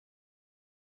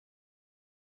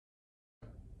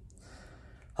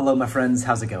Hello, my friends.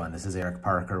 How's it going? This is Eric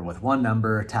Parker with One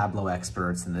Number, Tableau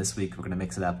Experts, and this week we're going to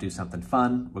mix it up, do something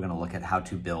fun. We're going to look at how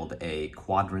to build a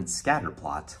quadrant scatter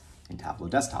plot in Tableau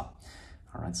Desktop.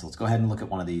 All right, so let's go ahead and look at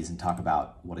one of these and talk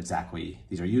about what exactly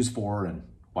these are used for and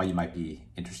why you might be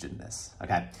interested in this.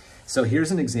 Okay, so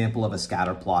here's an example of a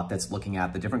scatter plot that's looking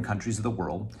at the different countries of the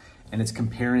world, and it's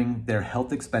comparing their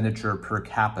health expenditure per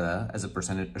capita as a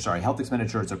percentage, health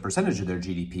expenditure as a percentage of their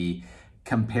GDP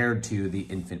compared to the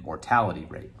infant mortality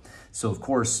rate. So of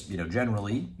course,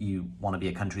 generally you want to be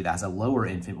a country that has a lower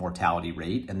infant mortality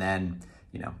rate. And then,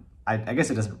 I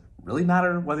guess it doesn't really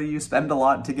matter whether you spend a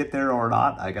lot to get there or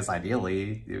not. I guess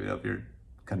ideally, if your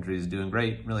country is doing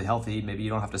great, really healthy, maybe you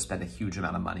don't have to spend a huge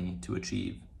amount of money to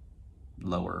achieve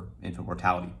lower infant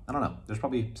mortality. I don't know. There's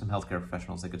probably some healthcare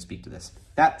professionals that could speak to this.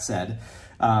 That said,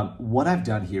 what I've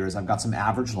done here is I've got some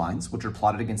average lines, which are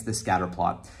plotted against this scatter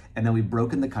plot, and then we've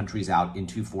broken the countries out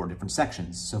into 4 different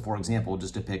sections. So for example,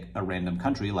 just to pick a random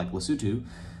country like Lesotho,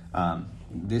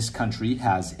 this country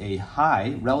has a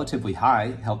relatively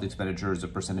high health expenditure as a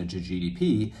percentage of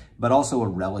GDP, but also a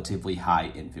relatively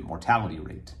high infant mortality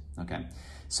rate, okay?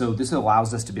 So this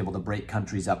allows us to be able to break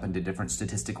countries up into different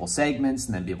statistical segments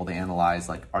and then be able to analyze,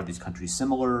 like, are these countries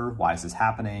similar? Why is this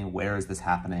happening? Where is this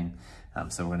happening?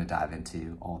 So we're going to dive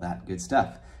into all that good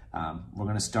stuff. We're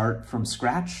going to start from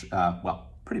scratch. Well,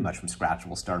 pretty much from scratch.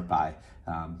 We'll start by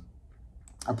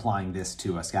applying this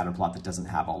to a scatter plot that doesn't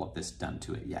have all of this done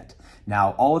to it yet.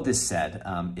 Now, all of this said,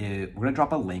 we're going to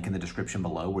drop a link in the description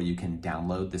below where you can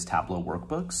download this Tableau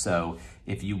workbook. So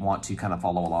if you want to kind of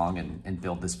follow along and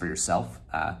build this for yourself,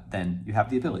 then you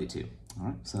have the ability to. All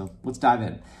right, so let's dive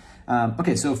in.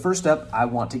 Okay, so first up, I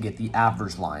want to get the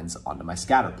average lines onto my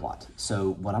scatter plot.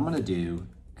 So what I'm going to do,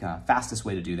 fastest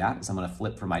way to do that is I'm going to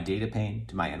flip from my data pane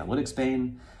to my analytics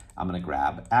pane. I'm going to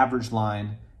grab average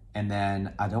line. And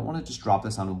then I don't want to just drop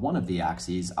this on one of the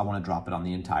axes. I want to drop it on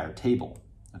the entire table,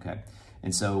 okay?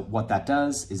 And so what that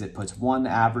does is it puts one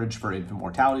average for infant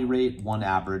mortality rate, one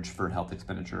average for health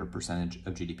expenditure percentage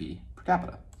of GDP per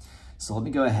capita. So let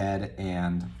me go ahead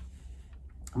and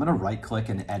I'm going to right click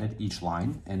and edit each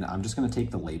line. And I'm just going to take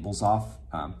the labels off.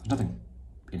 There's nothing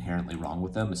inherently wrong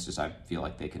with them. It's just I feel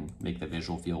like they can make the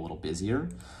visual feel a little busier.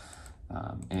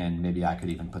 And maybe I could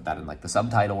even put that in like the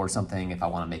subtitle or something if I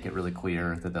want to make it really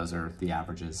clear that those are the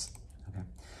averages.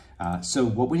 Okay. So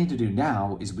what we need to do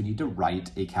now is we need to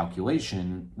write a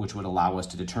calculation which would allow us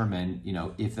to determine,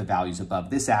 if the value is above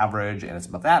this average and it's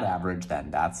above that average,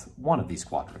 then that's one of these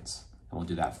quadrants. And we'll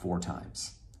do that 4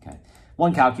 times. Okay.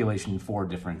 One calculation, 4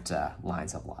 different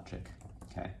lines of logic.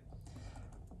 Okay.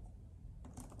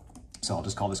 So I'll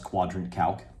just call this quadrant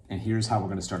calc. And here's how we're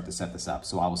going to start to set this up.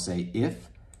 So I will say if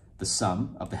the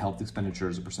sum of the health expenditure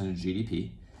as a percentage of GDP,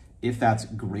 if that's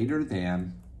greater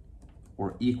than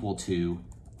or equal to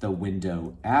the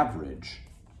window average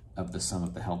of the sum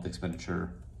of the health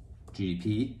expenditure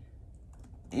GDP,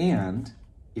 and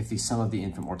if the sum of the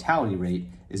infant mortality rate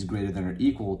is greater than or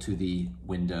equal to the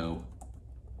window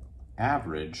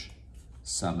average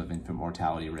sum of infant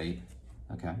mortality rate,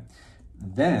 okay,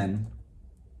 then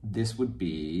that would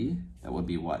be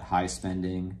what? High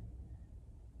spending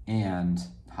and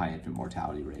high infant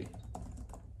mortality rate.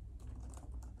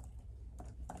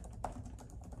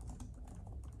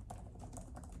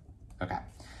 Okay,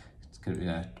 it's going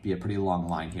to be a pretty long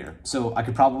line here. So I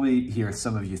could probably hear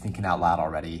some of you thinking out loud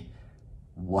already,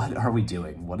 what are we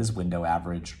doing? What is window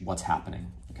average? What's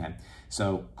happening? Okay,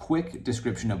 so quick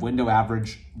description of window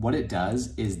average. What it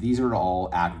does is these are all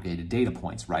aggregated data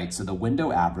points, right? So the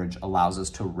window average allows us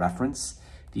to reference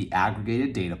the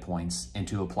aggregated data points and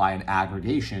to apply an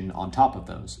aggregation on top of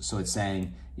those. So it's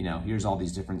saying, here's all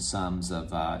these different sums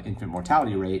of infant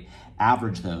mortality rate,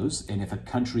 average those, and if a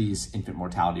country's infant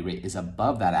mortality rate is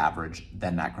above that average,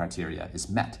 then that criteria is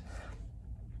met.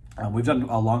 We've done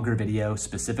a longer video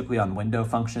specifically on window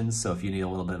functions, so if you need a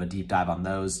little bit of a deep dive on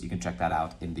those, you can check that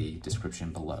out in the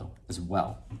description below as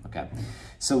well, okay?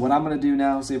 So what I'm gonna do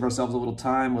now, save ourselves a little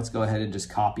time, let's go ahead and just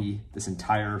copy this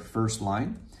entire first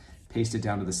line, paste it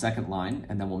down to the second line,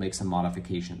 and then we'll make some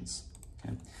modifications,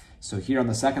 okay? So here on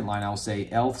the second line, I'll say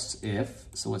else if,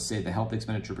 so let's say the health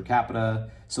expenditure per capita,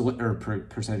 or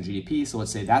percentage GDP, so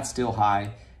let's say that's still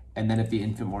high, and then if the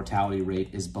infant mortality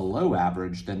rate is below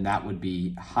average, then that would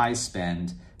be high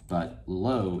spend, but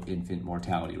low infant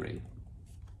mortality rate,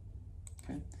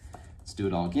 okay? Let's do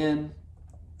it all again.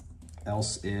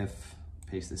 Else if,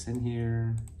 paste this in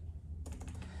here.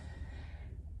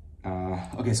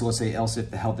 Okay, so let's say else if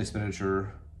the health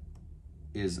expenditure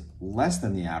is less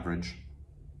than the average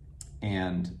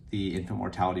and the infant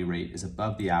mortality rate is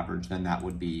above the average, then that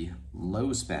would be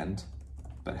low spend,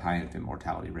 but high infant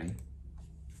mortality rate.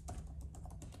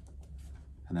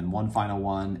 And then one final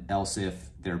one, else if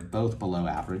they're both below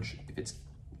average,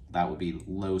 that would be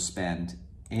low spend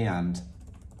and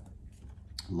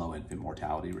low infant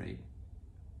mortality rate.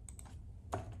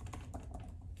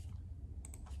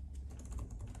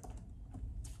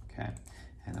 Okay,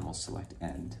 and then we'll select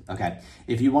end. Okay,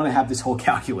 if you want to have this whole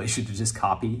calculation to just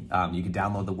copy, you can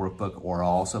download the workbook, or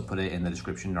I'll also put it in the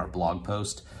description in our blog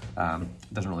post.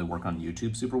 It doesn't really work on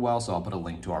YouTube super well, so I'll put a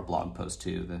link to our blog post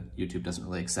too. YouTube doesn't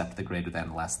really accept the greater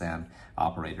than, less than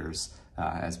operators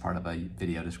as part of a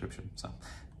video description, so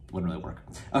it wouldn't really work.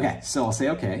 Okay, so I'll say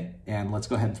okay, and let's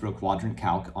go ahead and throw quadrant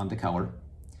calc onto color.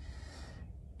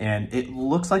 And it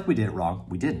looks like we did it wrong.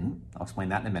 We didn't. I'll explain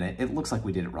that in a minute. It looks like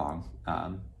we did it wrong,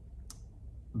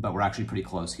 but we're actually pretty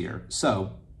close here.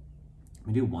 So let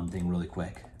me do one thing really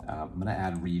quick. I'm gonna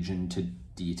add region to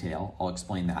detail. I'll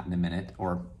explain that in a minute,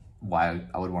 or why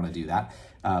I would want to do that.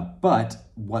 But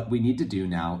what we need to do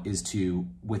now is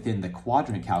within the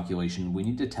quadrant calculation, we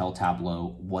need to tell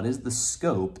Tableau what is the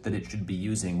scope that it should be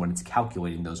using when it's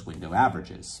calculating those window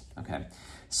averages, okay?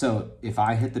 So if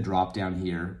I hit the drop down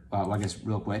here, well, I guess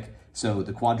real quick, so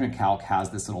the quadrant calc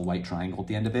has this little white triangle at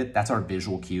the end of it. That's our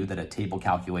visual cue that a table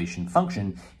calculation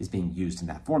function is being used in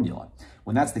that formula.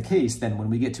 When that's the case, then when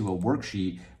we get to a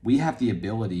worksheet, we have the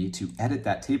ability to edit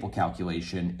that table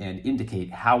calculation and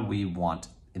indicate how we want,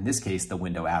 in this case, the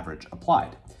window average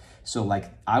applied. So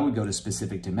like I would go to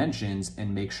specific dimensions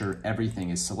and make sure everything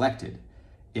is selected.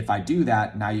 If I do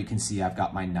that, now you can see I've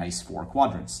got my nice 4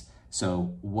 quadrants.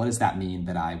 So what does that mean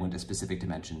that I went to specific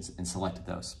dimensions and selected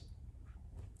those?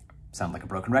 Sound like a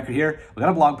broken record here. We got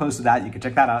a blog post of that. You can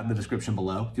check that out in the description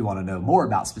below if you want to know more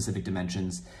about specific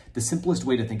dimensions. The simplest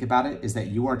way to think about it is that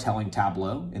you are telling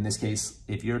Tableau, in this case,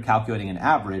 if you're calculating an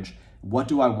average, what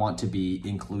do I want to be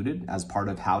included as part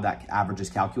of how that average is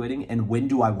calculating, and when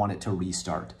do I want it to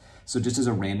restart? So just as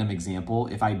a random example,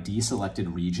 if I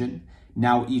deselected region,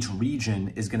 now each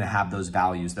region is going to have those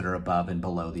values that are above and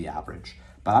below the average.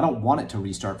 But I don't want it to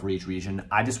restart for each region.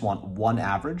 I just want one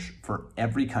average for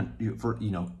every country,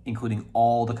 including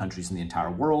all the countries in the entire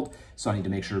world. So I need to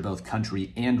make sure both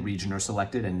country and region are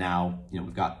selected. And now,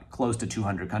 we've got close to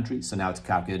 200 countries. So now it's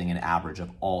calculating an average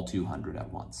of all 200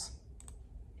 at once.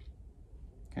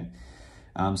 Okay.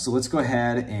 So let's go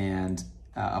ahead and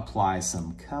apply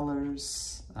some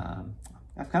colors.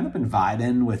 I've kind of been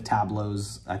vibing with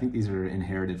Tableau's, I think these are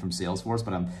inherited from Salesforce,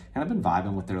 but I'm kind of been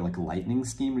vibing with their like lightning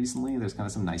scheme recently. There's kind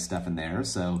of some nice stuff in there.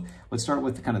 So let's start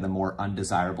with kind of the more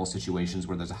undesirable situations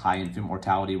where there's a high infant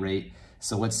mortality rate.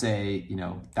 So let's say,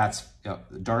 that's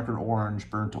darker orange,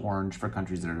 burnt orange for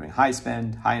countries that are doing high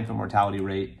spend, high infant mortality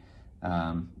rate,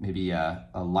 maybe a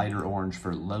lighter orange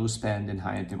for low spend and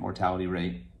high infant mortality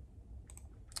rate.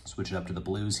 Switch it up to the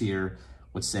blues here.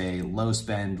 Let's say low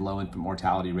spend, low infant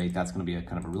mortality rate, that's gonna be a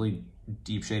kind of a really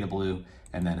deep shade of blue,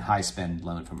 and then high spend,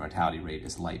 low infant mortality rate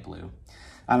is light blue.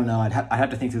 I don't know, I'd have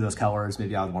to think through those colors.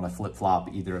 Maybe I would wanna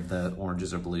flip-flop either of the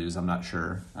oranges or blues, I'm not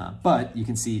sure. But you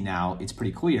can see now it's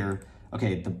pretty clear,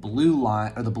 okay, the blue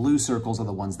line, or the blue circles are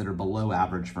the ones that are below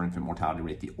average for infant mortality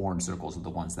rate, the orange circles are the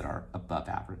ones that are above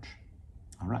average.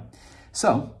 All right,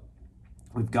 so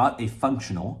we've got a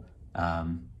functional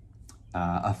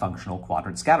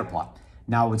quadrant scatter plot.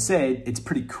 Now I would say it's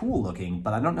pretty cool looking,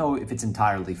 but I don't know if it's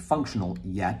entirely functional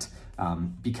yet,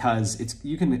 because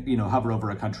you can hover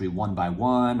over a country one by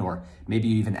one, or maybe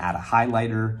you even add a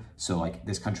highlighter. So like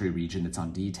this country region that's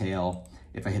on detail.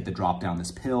 If I hit the drop down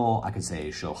this pill, I could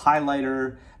say show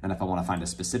highlighter. And if I want to find a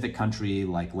specific country,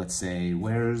 like let's say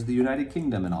where's the United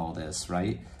Kingdom in all of this,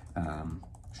 right?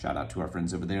 Shout out to our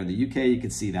friends over there in the UK. You can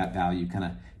see that value kind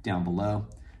of down below.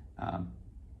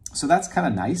 So that's kind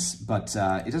of nice, but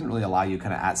it doesn't really allow you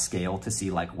kind of at scale to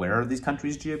see like where are these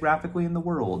countries geographically in the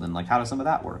world, and like how does some of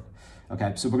that work?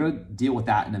 Okay, so we're going to deal with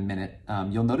that in a minute.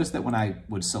 You'll notice that when I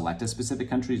would select a specific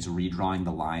country, it's redrawing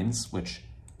the lines, which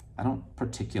I don't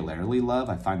particularly love.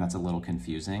 I find that's a little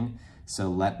confusing.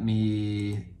 So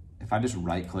if I just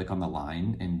right click on the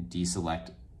line and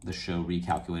deselect the show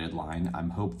recalculated line, I'm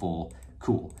hopeful,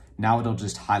 cool. Now it'll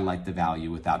just highlight the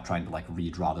value without trying to like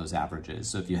redraw those averages.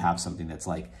 So if you have something that's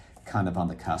like kind of on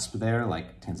the cusp there,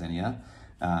 like Tanzania,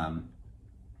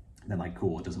 then like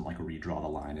cool, it doesn't like redraw the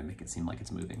line and make it seem like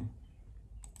it's moving.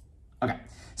 Okay,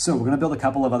 so we're gonna build a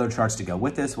couple of other charts to go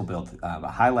with this. We'll build a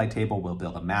highlight table, we'll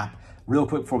build a map. Real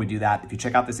quick before we do that, if you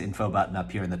check out this info button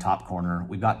up here in the top corner,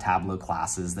 we've got Tableau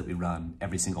classes that we run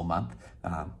every single month.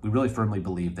 We really firmly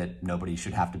believe that nobody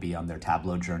should have to be on their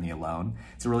Tableau journey alone.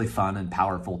 It's a really fun and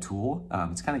powerful tool.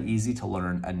 It's kind of easy to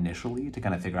learn initially to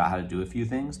kind of figure out how to do a few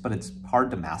things, but it's hard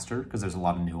to master because there's a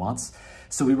lot of nuance.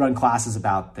 So we run classes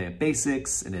about the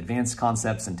basics and advanced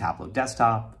concepts in Tableau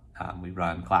Desktop. We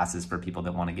run classes for people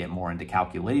that want to get more into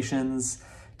calculations,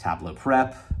 Tableau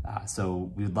prep.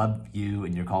 So we would love you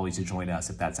and your colleagues to join us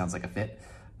if that sounds like a fit.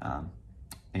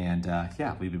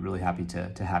 Yeah, we'd be really happy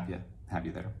to have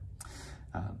you there.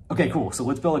 Okay, cool. So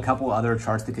let's build a couple other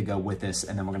charts that could go with this,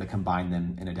 and then we're going to combine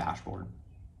them in a dashboard.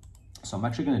 So I'm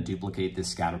actually going to duplicate this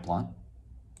scatter plot.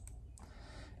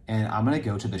 And I'm going to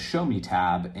go to the Show Me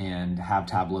tab and have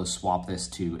Tableau swap this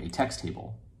to a text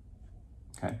table.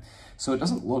 Okay, so it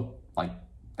doesn't look like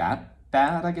that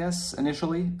bad, I guess,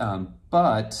 initially,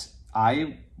 but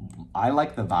I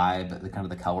like the vibe, the kind of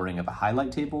the coloring of a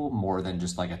highlight table more than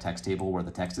just like a text table where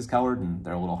the text is colored and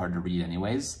they're a little hard to read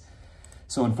anyways.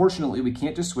 So unfortunately, we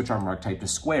can't just switch our mark type to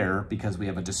square because we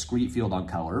have a discrete field on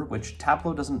color, which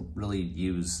Tableau doesn't really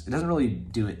use. It doesn't really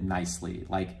do it nicely.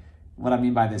 Like, what I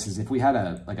mean by this is if we had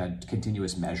a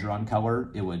continuous measure on color,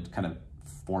 it would kind of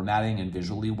formatting and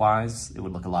visually wise, it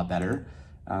would look a lot better.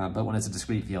 But when it's a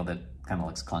discrete field, it kind of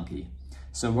looks clunky.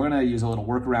 So we're gonna use a little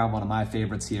workaround, one of my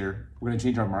favorites here. We're gonna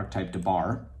change our mark type to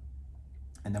bar,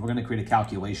 and then we're gonna create a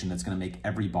calculation that's gonna make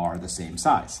every bar the same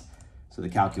size. So the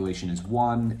calculation is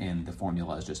 1, and the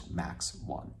formula is just max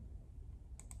 1.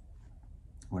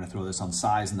 We're gonna throw this on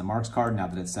size in the marks card now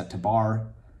that it's set to bar.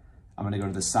 I'm gonna go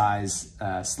to the size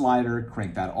slider,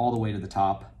 crank that all the way to the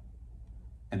top.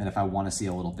 And then if I wanna see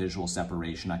a little visual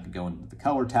separation, I could go into the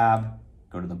color tab,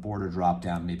 go to the border drop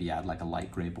down, maybe add like a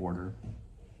light gray border.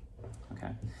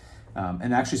 Okay.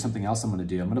 And actually something else I'm gonna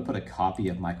do, I'm gonna put a copy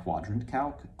of my quadrant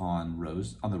calc on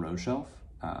the row shelf,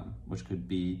 which could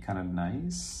be kind of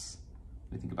nice.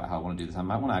 Let me think about how I wanna do this. I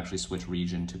might wanna actually switch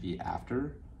region to be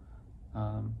after.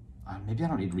 Maybe I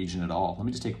don't need region at all. Let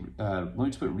me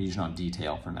just put region on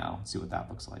detail for now, see what that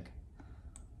looks like.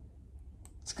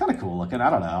 It's kind of cool looking, I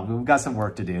don't know. We've got some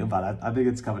work to do, but I think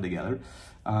it's coming together.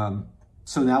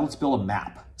 So now let's build a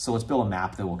map. So let's build a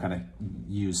map that will kind of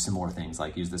use some more things,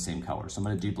 like use the same color. So I'm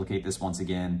gonna duplicate this once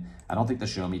again. I don't think the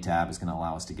Show Me tab is gonna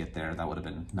allow us to get there. That would have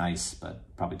been nice,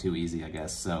 but probably too easy, I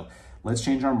guess. So let's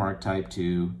change our mark type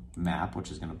to map,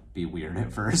 which is gonna be weird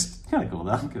at first. Kind of cool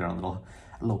though, get our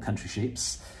little country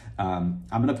shapes. I'm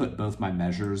gonna put both my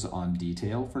measures on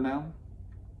detail for now.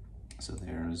 So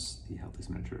there's the health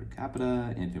expenditure per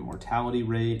capita, infant mortality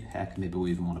rate. Heck, maybe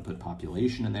we even want to put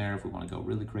population in there if we want to go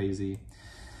really crazy.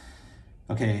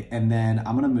 Okay, and then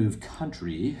I'm gonna move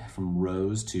country from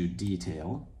rows to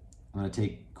detail. I'm gonna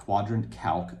take quadrant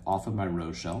calc off of my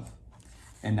row shelf.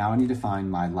 And now I need to find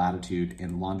my latitude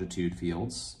and longitude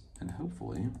fields. And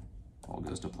hopefully all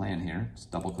goes to plan here.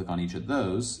 Just double click on each of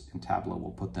those and Tableau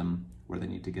will put them where they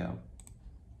need to go.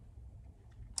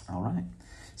 All right,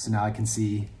 so now I can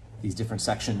see these different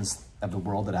sections of the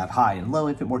world that have high and low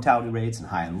infant mortality rates and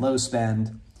high and low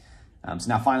spend. So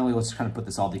now finally, let's kind of put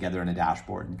this all together in a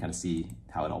dashboard and kind of see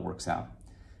how it all works out.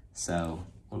 So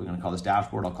what are we gonna call this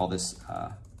dashboard? I'll call this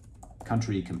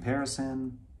country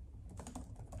comparison,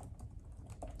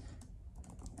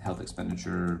 health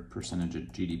expenditure percentage of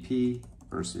GDP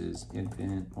versus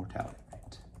infant mortality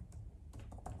rate.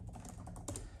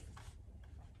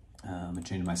 I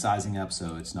changed my sizing up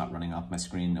so it's not running off my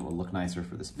screen. It will look nicer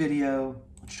for this video.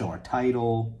 Let's show our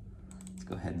title. Let's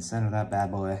go ahead and center that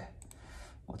bad boy.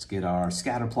 Let's get our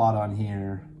scatter plot on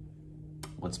here.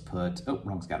 Let's put, oh,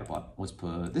 wrong scatter plot. Let's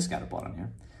put this scatter plot on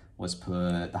here. Let's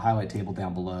put the highlight table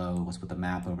down below. Let's put the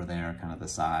map over there, kind of the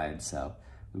side. So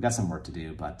we've got some work to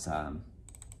do, but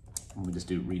let me just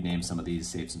rename some of these,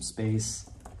 save some space.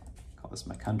 Call this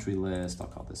my country list. I'll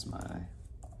call this my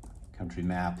country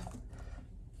map.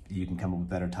 You can come up with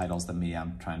better titles than me.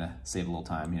 I'm trying to save a little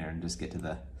time here and just get to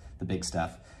the big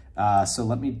stuff. So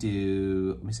let me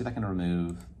see if I can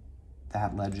remove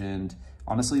that legend.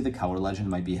 Honestly, the color legend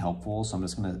might be helpful. So I'm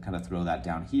just gonna kind of throw that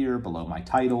down here below my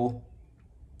title,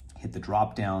 hit the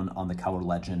drop down on the color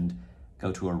legend,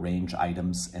 go to arrange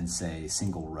items and say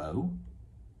single row.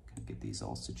 Get these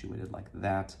all situated like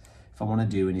that. If I want to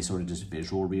do any sort of just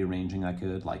visual rearranging, I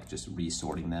could, like just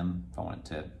resorting them if I want it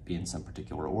to be in some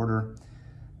particular order.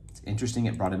 It's interesting,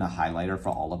 it brought in a highlighter for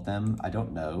all of them. I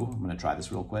don't know, I'm gonna try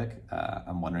this real quick.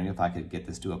 I'm wondering if I could get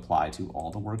this to apply to all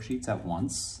the worksheets at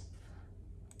once.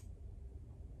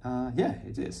 Yeah,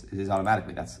 it is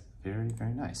automatically. That's very,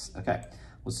 very nice. Okay,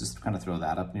 let's just kind of throw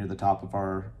that up near the top of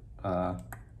our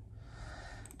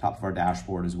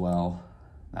dashboard as well.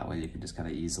 That way you can just kind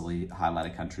of easily highlight a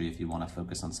country if you want to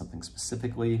focus on something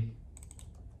specifically.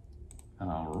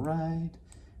 All right,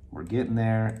 we're getting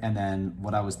there. And then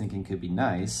what I was thinking could be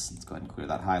nice, let's go ahead and clear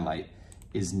that highlight,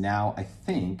 is now I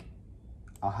think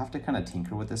I'll have to kind of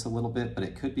tinker with this a little bit, but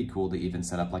it could be cool to even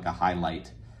set up like a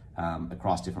highlight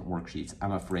across different worksheets.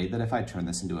 I'm afraid that if I turn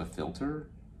this into a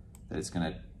filter, that it's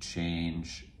gonna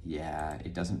change yeah,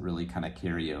 it doesn't really kind of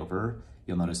carry over.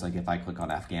 You'll notice like if I click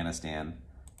on Afghanistan,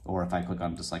 or if I click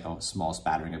on just like a small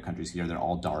spattering of countries here, they're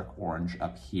all dark orange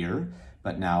up here,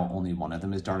 but now only one of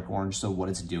them is dark orange. So what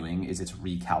it's doing is it's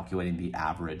recalculating the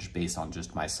average based on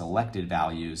just my selected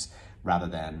values rather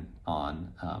than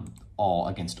on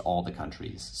against all the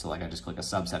countries. So like I just click a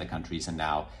subset of countries and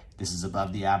now this is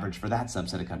above the average for that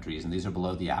subset of countries and these are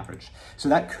below the average. So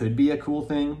that could be a cool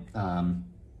thing.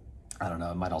 I don't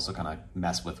know, it might also kind of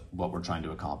mess with what we're trying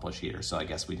to accomplish here. So I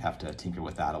guess we'd have to tinker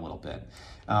with that a little bit.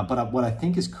 But what I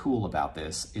think is cool about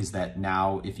this is that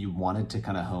now if you wanted to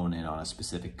kind of hone in on a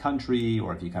specific country,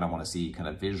 or if you kind of want to see kind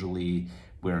of visually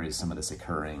where is some of this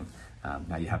occurring,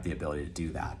 now you have the ability to do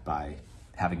that by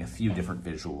having a few different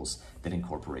visuals that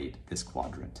incorporate this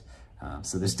quadrant.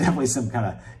 So there's definitely some kind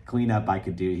of cleanup I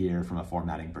could do here from a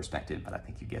formatting perspective, but I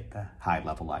think you get the high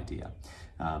level idea.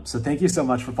 So thank you so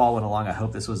much for following along. I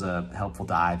hope this was a helpful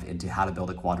dive into how to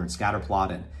build a quadrant scatter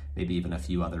plot and maybe even a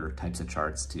few other types of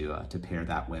charts to pair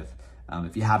that with.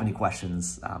 If you have any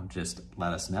questions, just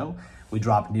let us know. We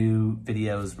drop new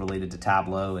videos related to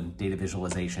Tableau and data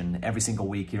visualization every single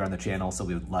week here on the channel, so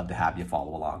we would love to have you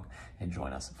follow along and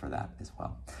join us for that as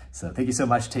well. So thank you so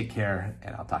much, take care,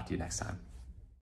 and I'll talk to you next time.